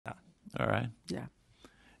All right. Yeah.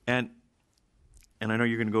 And I know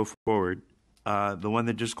you're going to go forward. The one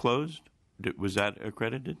that just closed, was that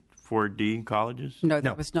accredited for D colleges? No,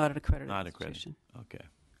 that was not an accredited Not institution. accredited. Okay.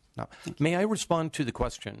 No. May I respond to the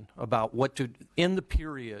question about what to, in the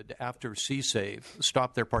period after CSAVE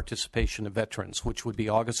stopped their participation of veterans, which would be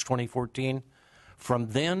August 2014? From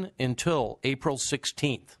then until April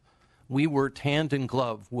 16th, we worked hand in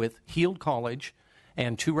glove with Heald College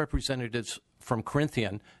and 2 representatives from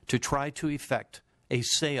Corinthian to try to effect a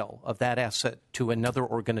sale of that asset to another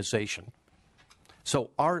organization.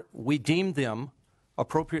 So we deemed them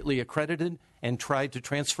appropriately accredited and tried to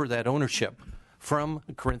transfer that ownership from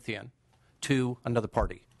Corinthian to another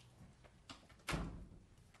party.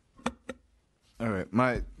 All right.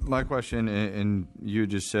 My question, and you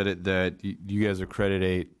just said it, that you guys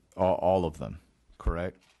accreditate all of them,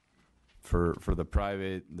 correct? For the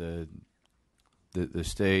private, the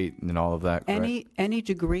state, and all of that, correct? Any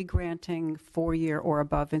degree granting 4-year or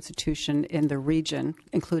above institution in the region,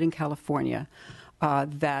 including California,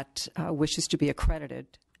 that wishes to be accredited,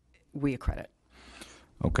 we accredit.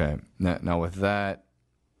 Okay. Now with that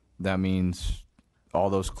means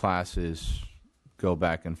all those classes go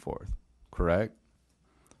back and forth, correct?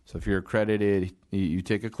 So if you're accredited, you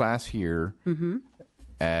take a class here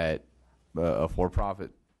at a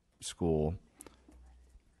for-profit school,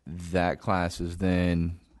 that class is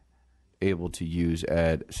then able to use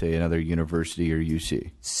at, say, another university or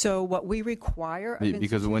UC. So what we require of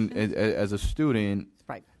because when, as a student,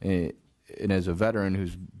 right, and as a veteran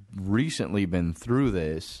who's recently been through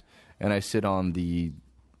this, and I sit on the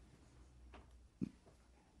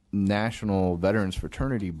National Veterans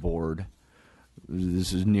Fraternity Board,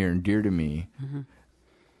 this is near and dear to me.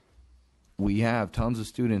 We have tons of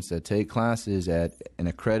students that take classes at an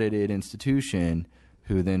accredited institution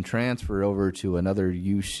who then transfer over to another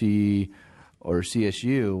UC or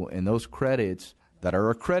CSU, and those credits that are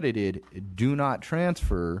accredited do not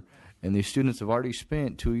transfer, and these students have already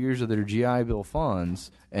spent 2 years of their GI Bill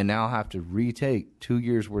funds and now have to retake 2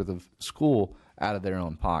 years worth of school out of their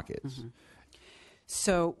own pockets.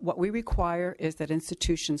 So what we require is that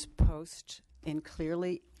institutions post in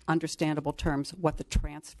clearly understandable terms what the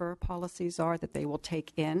transfer policies are that they will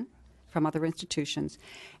take in from other institutions,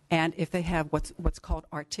 and if they have what's called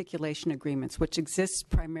articulation agreements, which exists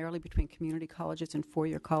primarily between community colleges and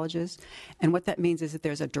 4-year colleges. And what that means is that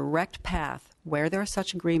there's a direct path where there are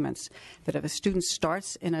such agreements that if a student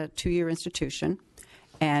starts in a 2-year institution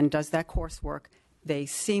and does that coursework, they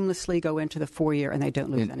seamlessly go into the 4-year and they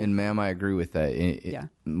don't lose anything. And ma'am, I agree with that. Yeah.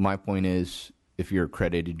 My point is, if you're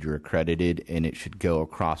accredited, and it should go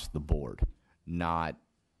across the board, not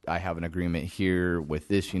I have an agreement here with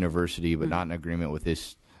this university, but not an agreement with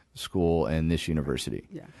this school and this university.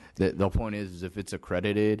 Yeah. The point is if it's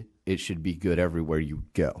accredited, it should be good everywhere you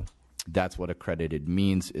go. That's what accredited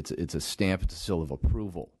means. It's a stamp, it's a seal of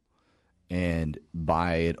approval. And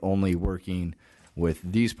by it only working with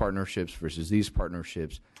these partnerships versus these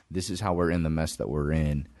partnerships, this is how we're in the mess that we're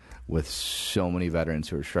in with so many veterans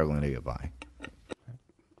who are struggling to get by.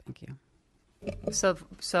 Thank you.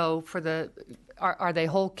 So for the are they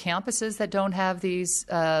whole campuses that don't have these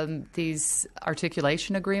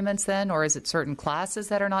articulation agreements then, or is it certain classes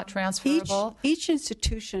that are not transferable? Each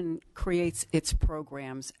institution creates its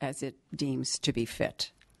programs as it deems to be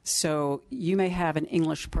fit. So you may have an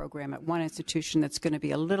English program at one institution that's going to be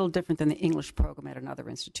a little different than the English program at another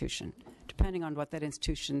institution, depending on what that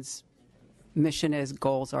institution's mission is,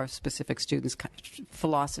 goals are, specific students'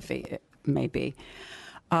 philosophy it may be.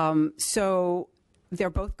 So they're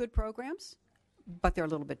both good programs, but they're a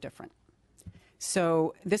little bit different.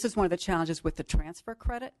 So this is one of the challenges with the transfer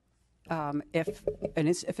credit.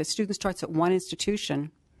 If a student starts at one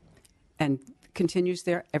institution and continues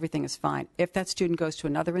there, everything is fine. If that student goes to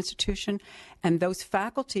another institution and those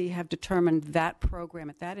faculty have determined that program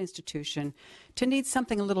at that institution to need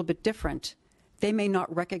something a little bit different, they may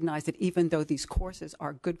not recognize that even though these courses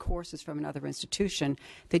are good courses from another institution,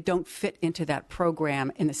 they don't fit into that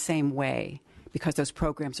program in the same way because those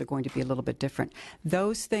programs are going to be a little bit different.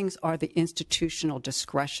 Those things are the institutional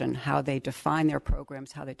discretion, how they define their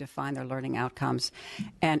programs, how they define their learning outcomes.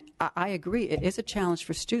 And I agree, it is a challenge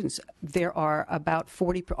for students. There are about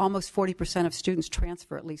almost 40% of students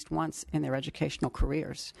transfer at least once in their educational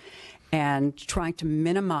careers. And trying to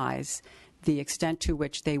minimize the extent to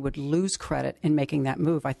which they would lose credit in making that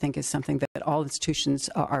move, I think, is something that all institutions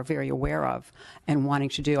are very aware of and wanting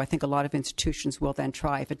to do. I think a lot of institutions will then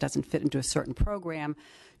try, if it doesn't fit into a certain program,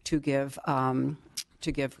 to give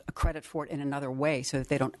to give a credit for it in another way so that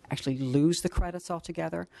they don't actually lose the credits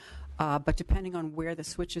altogether. But depending on where the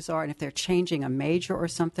switches are and if they're changing a major or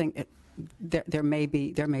something, there may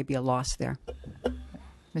be a loss there.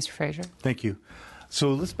 Mr. Fraser? Thank you.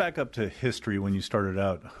 So let's back up to history when you started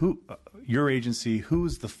out. Your agency, who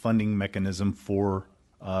is the funding mechanism for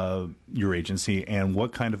your agency, and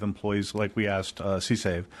what kind of employees, like we asked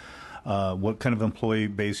CSAVE, what kind of employee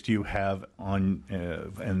base do you have on,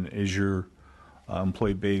 and is your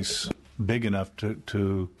employee base big enough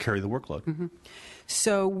to carry the workload? Mm-hmm.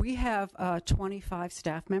 So we have 25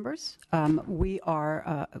 staff members. We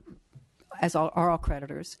are, as are all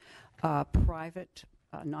creditors, private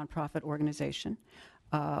nonprofit organization.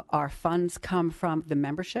 Our funds come from the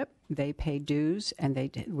membership. They pay dues, and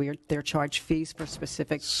they're charged fees for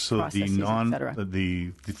specific processes, et cetera.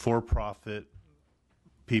 The for-profit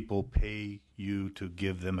people pay you to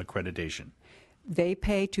give them accreditation. They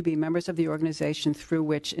pay to be members of the organization, through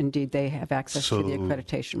which, indeed, they have access to the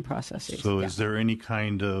accreditation processes. So is there any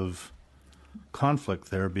kind of conflict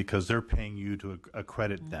there because they're paying you to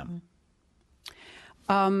accredit them?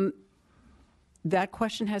 That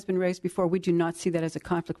question has been raised before. We do not see that as a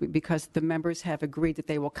conflict because the members have agreed that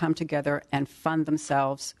they will come together and fund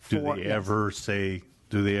themselves for...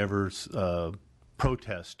 Do they ever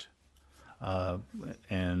protest?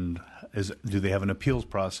 And do they have an appeals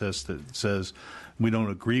process that says, we don't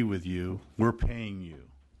agree with you, we're paying you?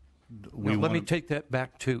 Let me take that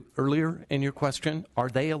back to earlier in your question. Are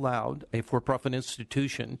they allowed, a for-profit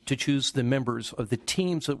institution, to choose the members of the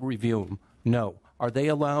teams that review them? No. Are they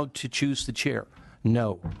allowed to choose the chair?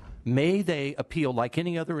 No. May they appeal, like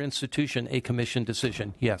any other institution, a commission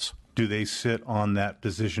decision? Yes. Do they sit on that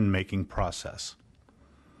decision-making process?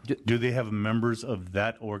 Do they have members of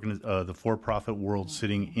that the for-profit world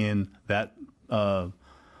sitting in that Are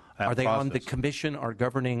they process? on the commission, our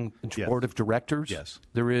governing board of directors? Yes.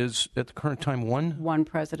 There is, at the current time, one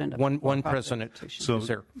president. One president.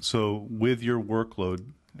 So with your workload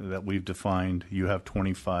that we've defined, you have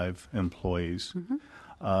 25 employees.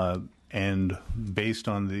 Mm-hmm. And based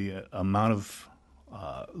on the amount of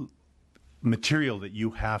material that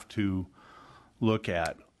you have to look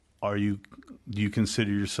at, do you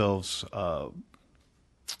consider yourselves have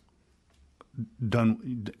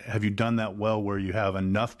you done that well where you have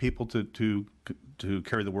enough people to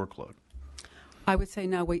carry the workload? I would say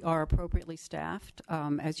now we are appropriately staffed.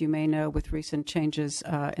 As you may know, with recent changes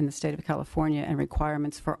in the state of California and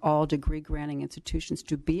requirements for all degree-granting institutions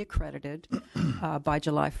to be accredited by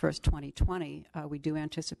July 1st, 2020, we do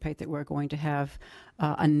anticipate that we're going to have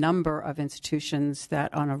a number of institutions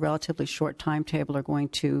that on a relatively short timetable are going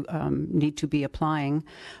to need to be applying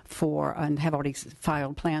for and have already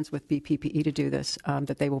filed plans with BPPE to do this,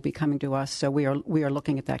 that they will be coming to us. So we are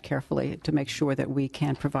looking at that carefully to make sure that we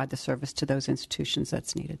can provide the service to those institutions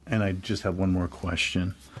that's needed. And I just have one more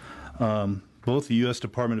question. Both the U.S.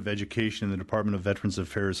 Department of Education and the Department of Veterans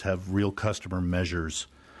Affairs have real customer measures,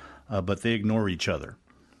 but they ignore each other,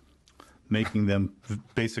 making them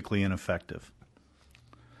basically ineffective.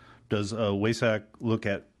 Does WASAC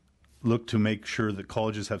look to make sure that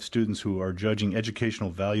colleges have students who are judging educational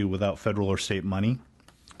value without federal or state money?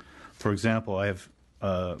 For example, I have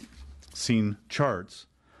seen charts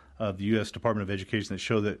of the U.S. Department of Education that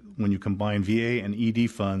show that when you combine VA and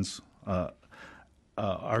ED funds,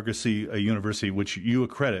 Argosy University, which you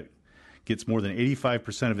accredit, gets more than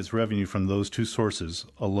 85% of its revenue from those two sources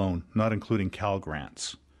alone, not including Cal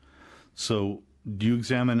grants. So do you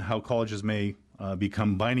examine how colleges may be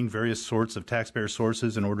combining various sorts of taxpayer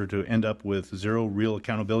sources in order to end up with zero real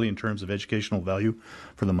accountability in terms of educational value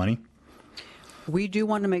for the money? We do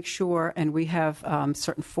want to make sure, and we have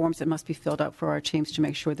certain forms that must be filled out for our teams to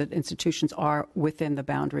make sure that institutions are within the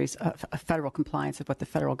boundaries of federal compliance of what the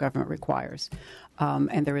federal government requires.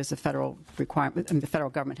 And there is a federal requirement, and the federal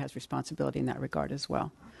government has responsibility in that regard as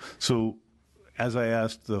well. So, as I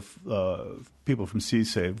asked the people from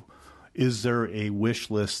CSAVE, is there a wish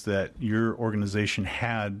list that your organization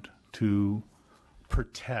had to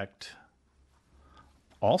protect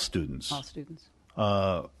all students? All students.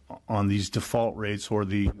 On these default rates or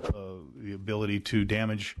the ability to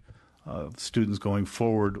damage students going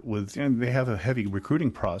forward with, and they have a heavy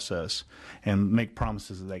recruiting process and make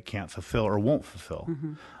promises that they can't fulfill or won't fulfill.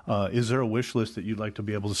 Mm-hmm. Is there a wish list that you'd like to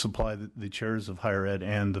be able to supply the chairs of higher ed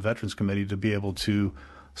and the Veterans Committee to be able to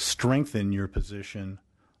strengthen your position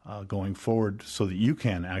going forward so that you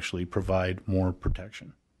can actually provide more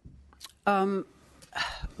protection?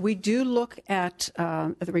 We do look at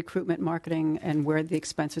the recruitment, marketing, and where the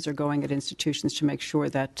expenses are going at institutions to make sure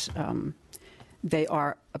that they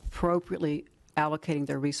are appropriately allocating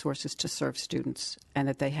their resources to serve students, and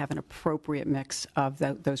that they have an appropriate mix of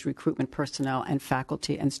those recruitment personnel and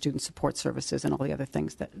faculty and student support services and all the other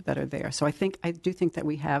things that are there. So I do think that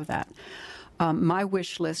we have that. My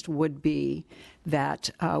wish list would be that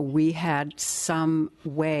we had some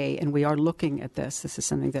way, and we are looking at this is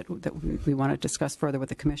something that we want to discuss further with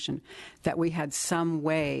the Commission, that we had some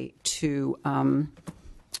way to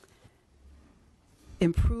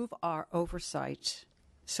improve our oversight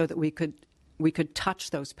so that we could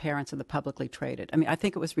touch those parents of the publicly traded. I mean, I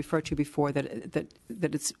think it was referred to before that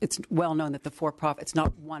it's well known that the for-profit, it's not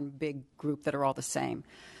one big group that are all the same.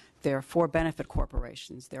 There are for-benefit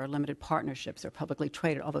corporations. There are limited partnerships. They're publicly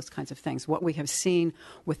traded, all those kinds of things. What we have seen,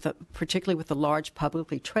 particularly with the large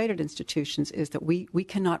publicly traded institutions, is that we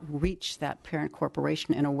cannot reach that parent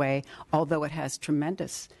corporation in a way, although it has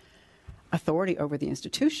tremendous authority over the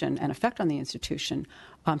institution and effect on the institution,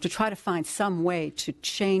 to try to find some way to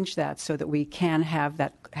change that so that we can have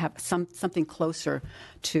something closer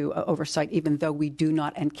to oversight, even though we do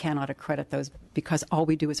not and cannot accredit those, because all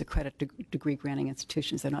we do is accredit degree granting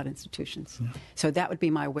institutions. They're not institutions. Yeah. So that would be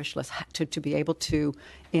my wish list, to be able to,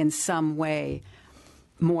 in some way,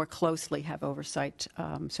 more closely have oversight,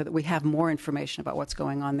 so that we have more information about what's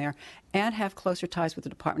going on there, and have closer ties with the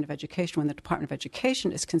Department of Education when the Department of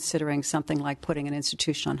Education is considering something like putting an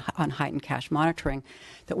institution on heightened cash monitoring,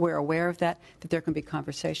 that we're aware of that there can be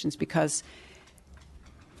conversations, because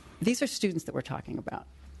these are students that we're talking about.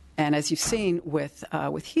 And as you've seen with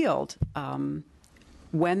HEALD,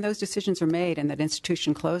 when those decisions are made and that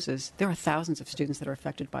institution closes, there are thousands of students that are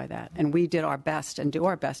affected by that. And we did our best and do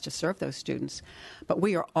our best to serve those students. But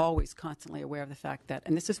we are always constantly aware of the fact that,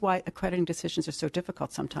 and this is why accrediting decisions are so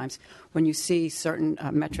difficult sometimes, when you see certain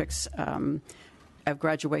metrics of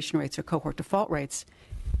graduation rates or cohort default rates,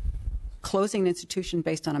 closing an institution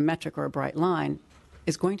based on a metric or a bright line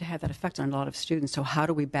is going to have that effect on a lot of students. So how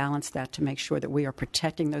do we balance that to make sure that we are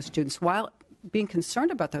protecting those students while being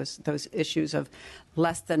concerned about those issues of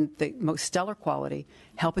less than the most stellar quality,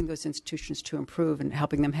 helping those institutions to improve and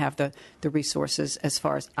helping them have the resources as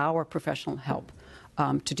far as our professional help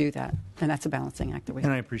to do that. And that's a balancing act that we have.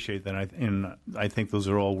 And I appreciate that. And I think those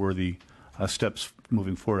are all worthy steps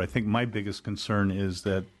moving forward. I think my biggest concern is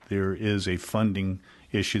that there is a funding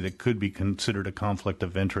issue that could be considered a conflict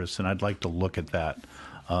of interest, and I'd like to look at that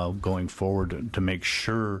going forward to make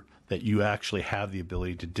sure that you actually have the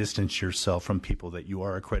ability to distance yourself from people that you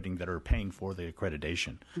are accrediting that are paying for the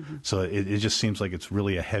accreditation. Mm-hmm. So it just seems like it's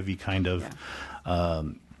really a heavy kind of,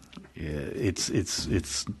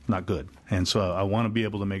 it's not good. And so I want to be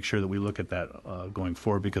able to make sure that we look at that going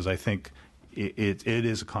forward, because I think it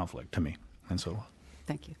is a conflict to me. And so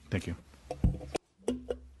thank you. Thank you.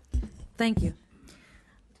 Thank you.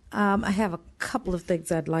 I have a couple of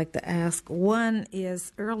things I'd like to ask. One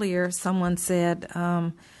is, earlier someone said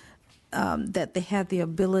that they had the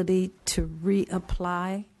ability to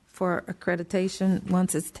reapply for accreditation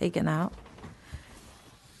once it's taken out.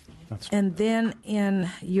 And then in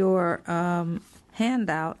your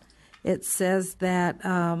handout, it says that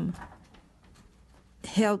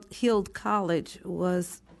Heald College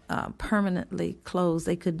was permanently closed.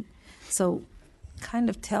 They could, so kind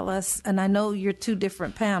of tell us, and I know you're two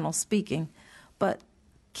different panels speaking, but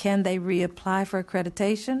can they reapply for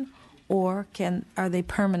accreditation, or are they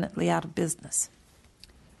permanently out of business?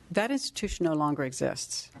 That institution no longer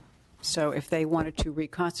exists. So if they wanted to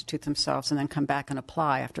reconstitute themselves and then come back and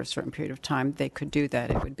apply after a certain period of time, they could do that.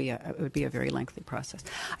 It would be a very lengthy process.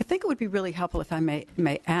 I think it would be really helpful if I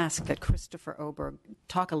may ask that Christopher Oberg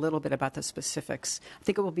talk a little bit about the specifics. I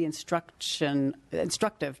think it will be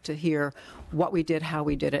instructive to hear what we did, how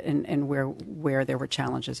we did it, and where there were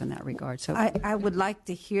challenges in that regard. So I would like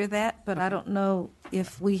to hear that, but I don't know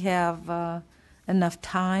if we have enough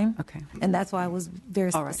time. Okay. And that's why I was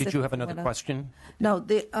very specific. All right. Did you have another question? No,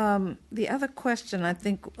 the other question I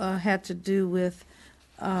think had to do with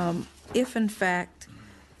if in fact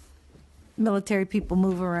military people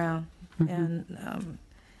move around, mm-hmm.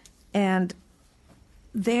 and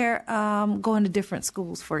they're going to different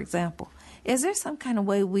schools, for example. Is there some kind of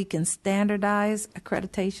way we can standardize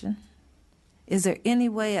accreditation? Is there any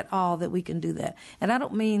way at all that we can do that? And I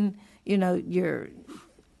don't mean, you're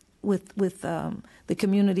with the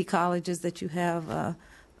community colleges that you have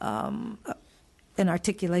an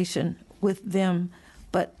articulation with them,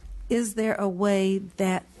 but is there a way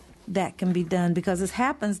that can be done? Because this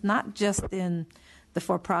happens not just in the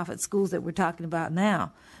for-profit schools that we're talking about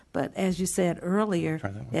now, but as you said earlier,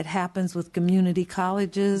 it happens with community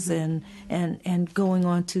colleges and going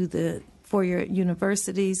on to the four-year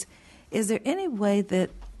universities. Is there any way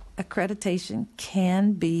that accreditation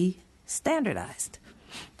can be standardized?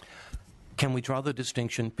 Can we draw the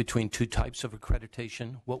distinction between two types of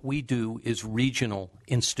accreditation? What we do is regional,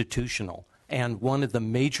 institutional. And one of the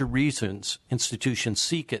major reasons institutions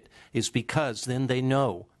seek it is because then they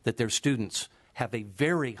know that their students have a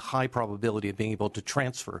very high probability of being able to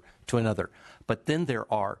transfer to another. But then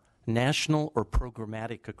there are national or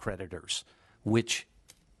programmatic accreditors, which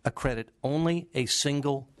accredit only a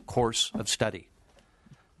single course of study.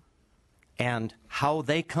 And how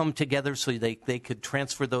they come together so they could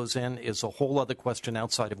transfer those in is a whole other question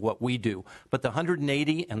outside of what we do. But the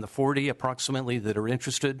 180 and the 40 approximately that are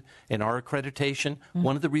interested in our accreditation,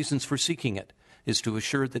 one of the reasons for seeking it is to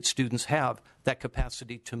assure that students have that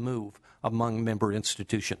capacity to move among member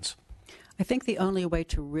institutions. I think the only way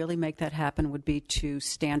to really make that happen would be to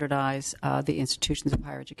standardize the institutions of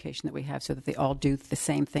higher education that we have so that they all do the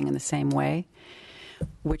same thing in the same way,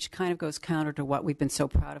 which kind of goes counter to what we've been so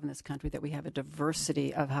proud of in this country, that we have a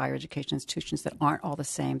diversity of higher education institutions that aren't all the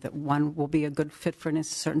same, that one will be a good fit for a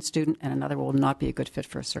certain student and another will not be a good fit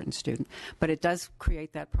for a certain student. But it does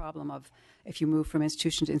create that problem of if you move from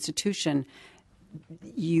institution to institution,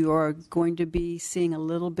 you're going to be seeing a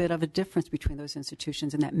little bit of a difference between those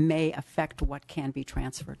institutions, and that may affect what can be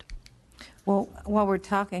transferred. Well, while we're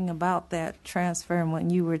talking about that transfer, and when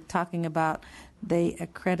you were talking about they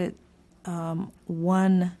accredit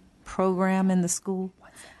one program in the school,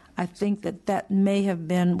 I think that may have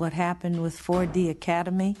been what happened with 4D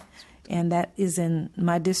Academy, and that is in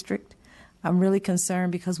my district. I'm really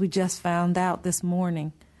concerned because we just found out this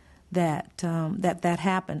morning that that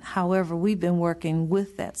happened. However, we've been working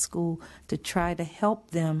with that school to try to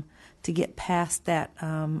help them to get past that,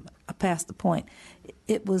 past the point.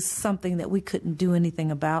 It was something that we couldn't do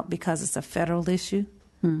anything about because it's a federal issue.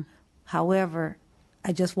 However,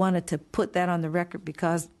 I just wanted to put that on the record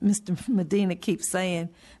because Mr. Medina keeps saying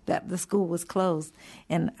that the school was closed.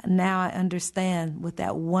 And now I understand with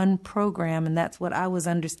that one program, and that's what I was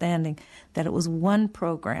understanding, that it was one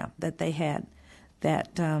program that they had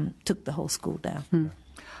that took the whole school down.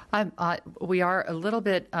 We are a little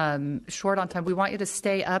bit short on time. We want you to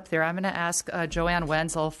stay up there. I'm going to ask Joanne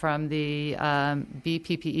Wenzel from the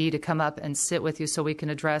BPPE to come up and sit with you so we can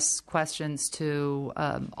address questions to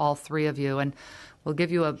all three of you. And we'll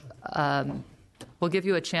give you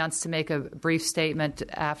a chance to make a brief statement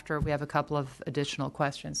after we have a couple of additional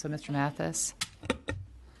questions. So, Mr. Mathis.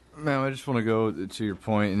 Ma'am, I just want to go to your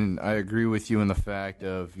point, and I agree with you in the fact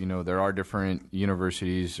of, there are different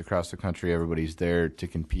universities across the country. Everybody's there to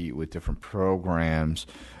compete with different programs.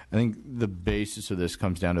 I think the basis of this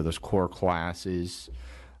comes down to those core classes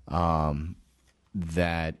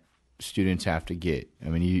that students have to get. I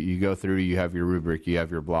mean, you go through, you have your rubric, you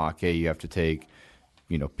have your block A, you have to take,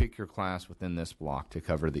 pick your class within this block to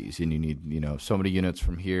cover these, and you need, so many units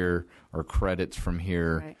from here or credits from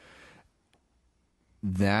here. Right.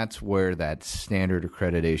 That's where that standard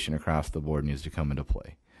accreditation across the board needs to come into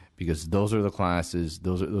play, because those are the classes,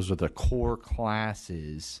 those are the core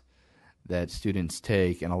classes that students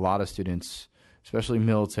take, and a lot of students, especially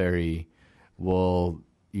military, will,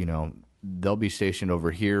 they'll be stationed over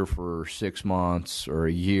here for 6 months or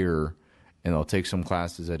a year, and they'll take some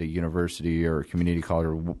classes at a university or a community college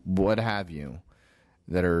or what have you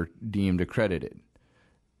that are deemed accredited,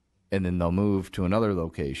 and then they'll move to another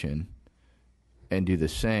location and do the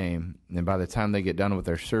same, and by the time they get done with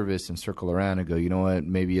their service and circle around and go, you know what,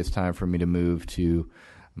 maybe it's time for me to move to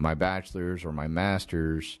my bachelor's or my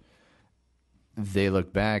master's, they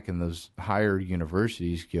look back and those higher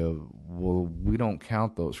universities go, well, we don't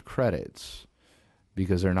count those credits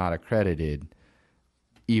because they're not accredited,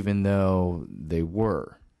 even though they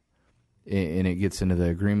were. And it gets into the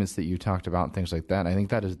agreements that you talked about and things like that. And I think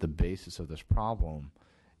that is the basis of this problem,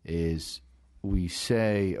 is we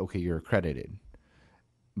say, okay, you're accredited,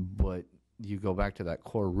 but you go back to that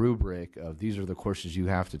core rubric of these are the courses you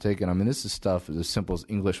have to take. And I mean, this is stuff as simple as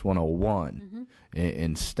English 101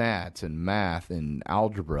 and stats and math and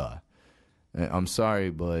algebra. I'm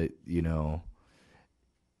sorry, but, 2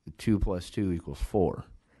 + 2 = 4.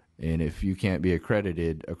 And if you can't be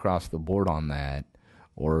accredited across the board on that,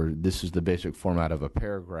 or this is the basic format of a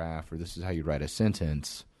paragraph, or this is how you write a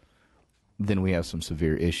sentence, then we have some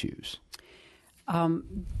severe issues.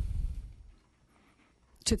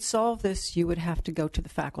 To solve this, you would have to go to the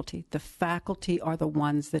faculty. The faculty are the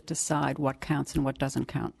ones that decide what counts and what doesn't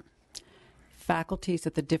count. Faculties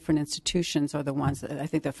at the different institutions are the ones that, I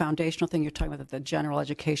think the foundational thing you're talking about, the general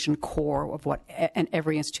education core of what, and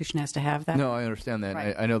every institution has to have that. No, I understand that.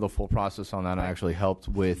 Right. I know the full process on that. Right. I actually helped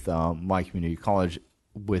with my community college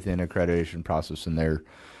within accreditation process in their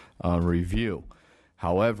review.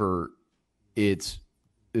 However, it's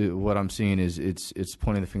what I'm seeing is it's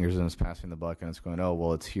pointing the fingers and it's passing the buck and it's going, oh,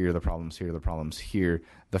 well, it's here, the problem's here, the problem's here.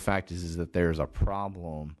 The fact is that there's a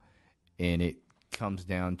problem, and it comes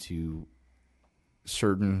down to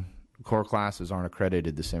certain core classes aren't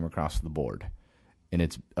accredited the same across the board, and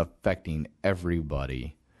it's affecting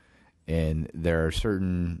everybody. And there are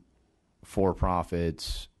certain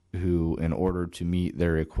for-profits who, in order to meet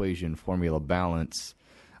their equation formula balance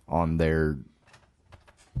on their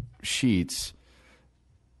sheets,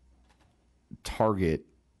 target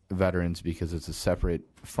veterans because it's a separate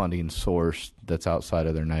funding source that's outside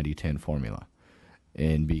of their 90-10 formula.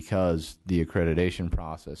 And because the accreditation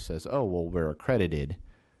process says, oh, well, we're accredited,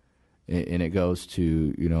 and it goes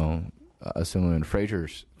to, similar to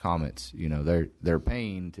Fraser's comments, they're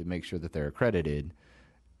paying to make sure that they're accredited,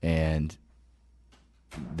 and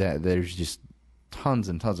that there's just tons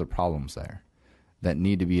and tons of problems there that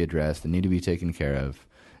need to be addressed, that need to be taken care of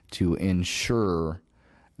to ensure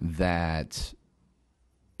that,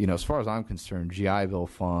 as far as I'm concerned, GI Bill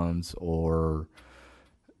funds or,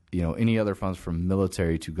 any other funds from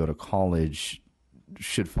military to go to college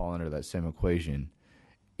should fall under that same equation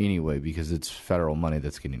anyway, because it's federal money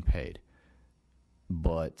that's getting paid.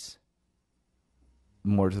 But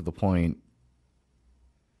more to the point,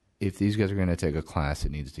 if these guys are going to take a class,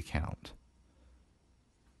 it needs to count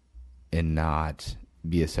and not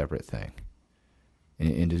be a separate thing.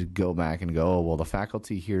 And to go back and go, oh, well, the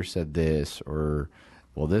faculty here said this, or,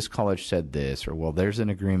 well, this college said this, or, well, there's an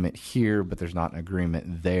agreement here, but there's not an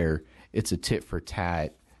agreement there. It's a tit for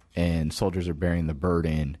tat, and soldiers are bearing the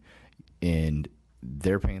burden, and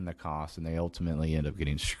they're paying the cost, and they ultimately end up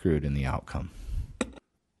getting screwed in the outcome.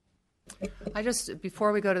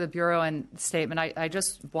 Before we go to the Bureau and statement, I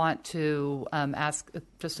just want to ask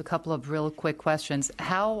just a couple of real quick questions.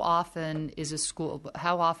 How often does a school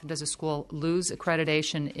lose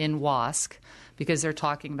accreditation in WASC? Because they're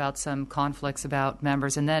talking about some conflicts about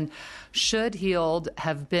members. And then, should HEALD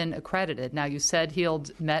have been accredited? Now, you said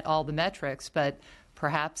HEALD met all the metrics, but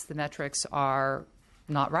perhaps the metrics are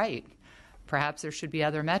not right. Perhaps there should be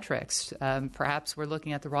other metrics. Perhaps we're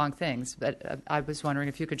looking at the wrong things. But I was wondering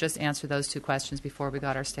if you could just answer those two questions before we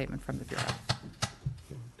got our statement from the Bureau.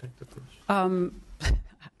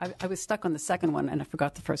 I was stuck on the second one, and I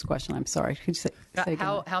forgot the first question. I'm sorry. Could you say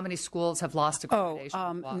again? How many schools have lost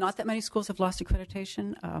accreditation? Not that many schools have lost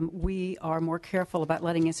accreditation. We are more careful about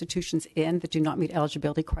letting institutions in that do not meet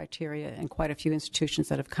eligibility criteria, and quite a few institutions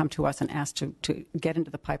that have come to us and asked to get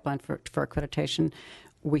into the pipeline for accreditation,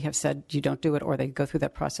 we have said you don't do it, or they go through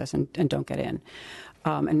that process and don't get in.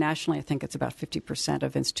 And nationally, I think it's about 50%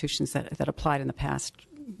 of institutions that applied in the past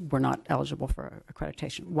were not eligible for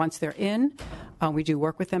accreditation. Once they're in, we do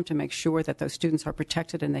work with them to make sure that those students are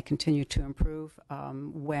protected and they continue to improve.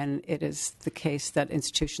 When it is the case that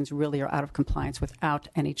institutions really are out of compliance without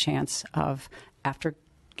any chance of, after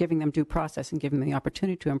giving them due process and giving them the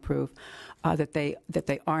opportunity to improve, that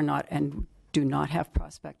they are not and do not have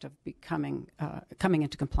prospect of coming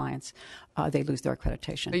into compliance, they lose their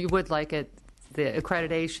accreditation. But you would like it, the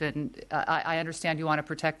accreditation. I understand you want to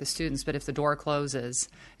protect the students, but if the door closes,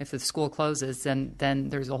 if the school closes, then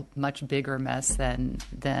there's a much bigger mess than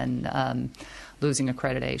losing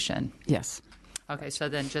accreditation. Yes. Okay, so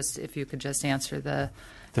then just if you could just answer the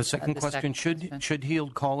second question, should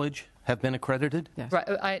HEALD College have been accredited? Yes.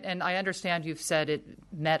 Right, and I understand you've said it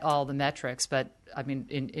met all the metrics, but I mean,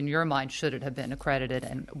 in your mind, should it have been accredited,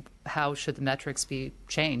 and how should the metrics be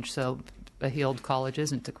changed so a HEALD College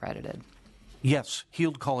isn't accredited? Yes,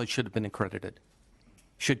 HEALD College should have been accredited.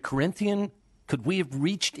 Could we have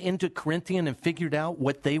reached into Corinthian and figured out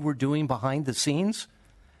what they were doing behind the scenes?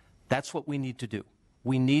 That's what we need to do.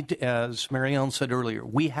 We need to, as Mary Ellen said earlier,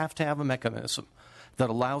 we have to have a mechanism that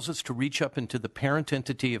allows us to reach up into the parent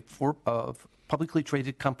entity of publicly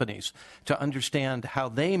traded companies to understand how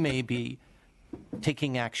they may be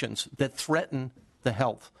taking actions that threaten the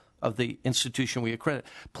health of the institution we accredit.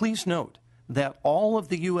 Please note that all of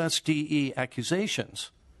the USDE accusations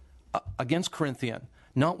against Corinthian,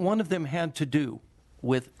 not one of them had to do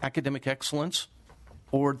with academic excellence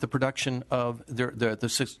or the production of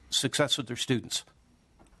the success of their students.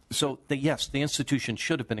 So, yes, the institution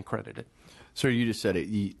should have been accredited. Sir, you just said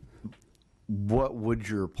it. What would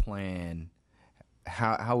your plan,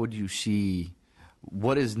 how would you see,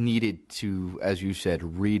 what is needed to, as you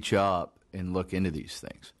said, reach up and look into these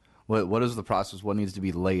things? What is the process? What needs to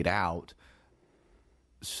be laid out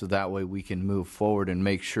so that way we can move forward and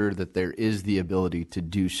make sure that there is the ability to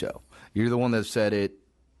do so? You're the one that said it.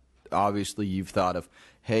 Obviously, you've thought of,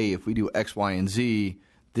 hey, if we do X, Y, and Z,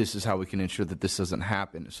 this is how we can ensure that this doesn't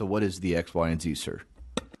happen. So what is the X, Y, and Z, sir?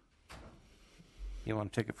 You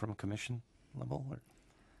want to take it from commission level? Or?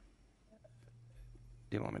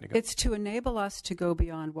 do you want me to go? It's to enable us to go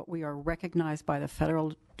beyond what we are recognized by the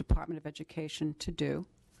Federal Department of Education to do,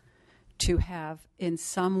 to have in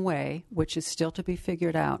some way, which is still to be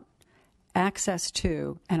figured out, access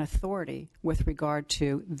to and authority with regard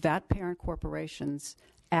to that parent corporation's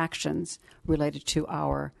actions related to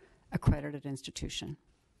our accredited institution.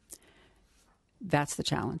 That's the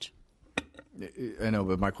challenge. I know,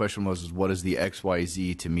 but my question was, what is the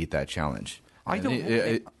XYZ to meet that challenge? I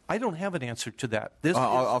don't have an answer to that.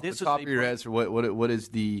 Off the top of your head, what is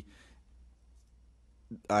the?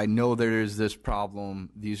 I know there is this problem.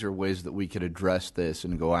 These are ways that we could address this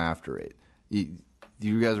and go after it.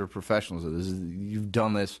 You guys are professionals at this. You've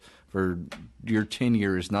done this for your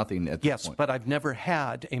tenure is nothing at this point. Yes, but I've never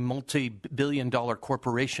had a multi-billion-dollar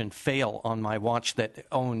corporation fail on my watch that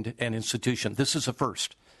owned an institution. This is a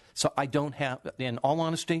first. So I don't have, in all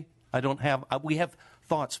honesty, we have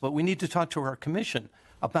thoughts, but we need to talk to our commission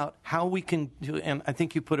about how we can do, and I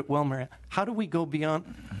think you put it well, Maria, how do we go beyond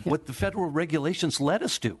what the federal regulations let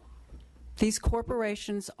us do? These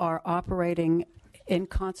corporations are operating in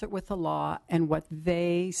concert with the law and what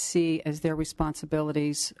they see as their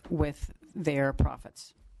responsibilities with their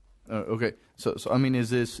profits. Okay, so I mean, is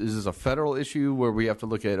this a federal issue where we have to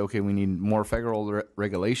look at, okay, we need more federal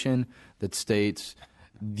regulation that states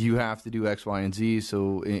you have to do X, Y, and Z,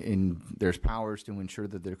 so there's powers to ensure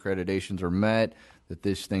that the accreditations are met, that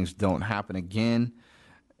these things don't happen again.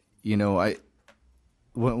 You know,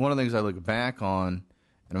 one of the things I look back on,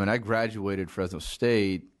 and I mean, I graduated Fresno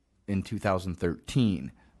State in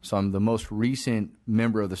 2013, so I'm the most recent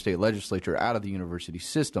member of the state legislature out of the university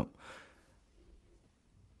system.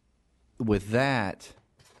 With that,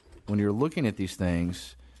 when you're looking at these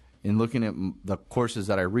things and looking at the courses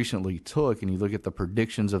that I recently took, and you look at the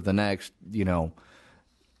predictions of the next,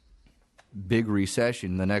 big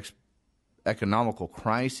recession, the next economical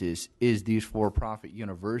crisis, is these for-profit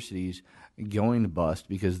universities going to bust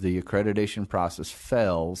because the accreditation process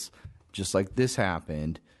fails, just like this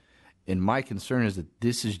happened. And my concern is that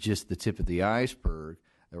this is just the tip of the iceberg,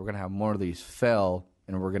 that we're going to have more of these fail,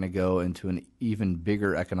 and we're going to go into an even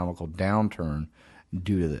bigger economical downturn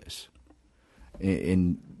due to this.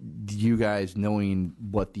 And you guys knowing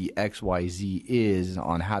what the XYZ is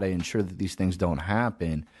on how to ensure that these things don't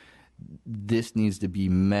happen, this needs to be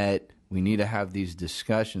met. We need to have these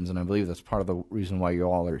discussions, and I believe that's part of the reason why you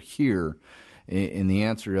all are here. In the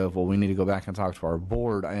answer of, well, we need to go back and talk to our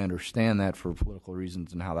board, I understand that for political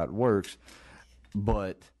reasons and how that works.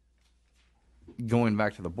 But going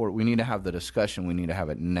back to the board, we need to have the discussion. We need to have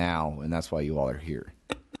it now, and that's why you all are here.